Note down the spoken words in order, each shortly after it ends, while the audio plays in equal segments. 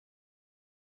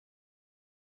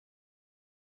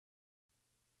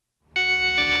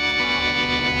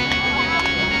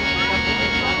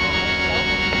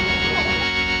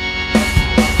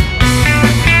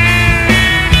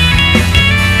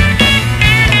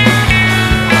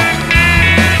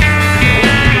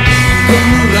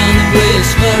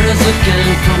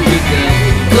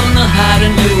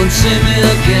won't see me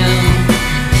again.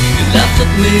 You laughed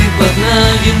at me, but now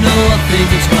you know I think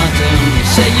it's my turn. You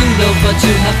say you love, but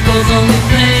you have caused only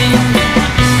pain.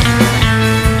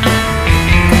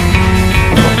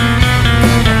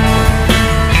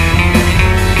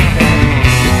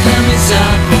 The time is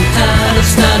up, I'm tired of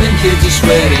standing here just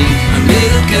waiting. I need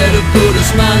a girl to put a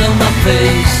smile on my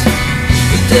face.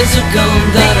 The days are gone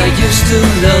that I used to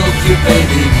love you,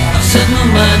 baby. I've set my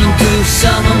mind onto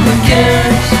someone who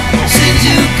cares. Since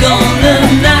you've gone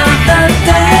another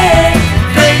day,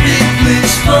 baby,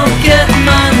 please forget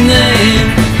my name.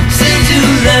 Since you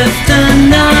left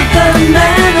another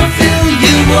man, I feel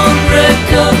you won't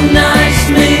recognize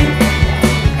me,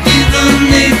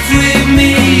 even if we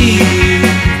meet.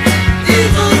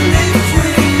 Even if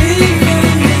we meet.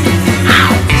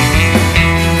 Ow!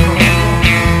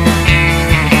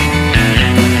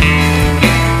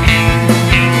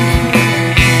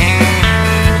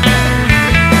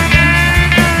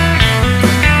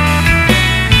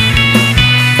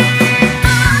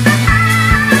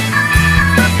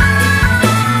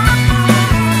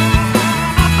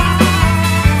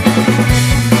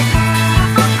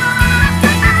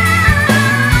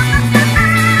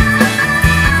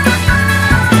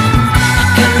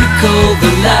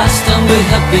 The last time we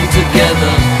have been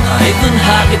together, I even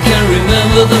hardly can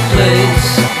remember the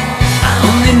place. I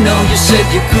only know you said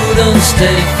you couldn't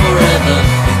stay forever.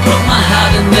 It broke my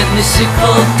heart and made me sick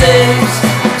for days.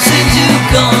 Since you've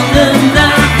gone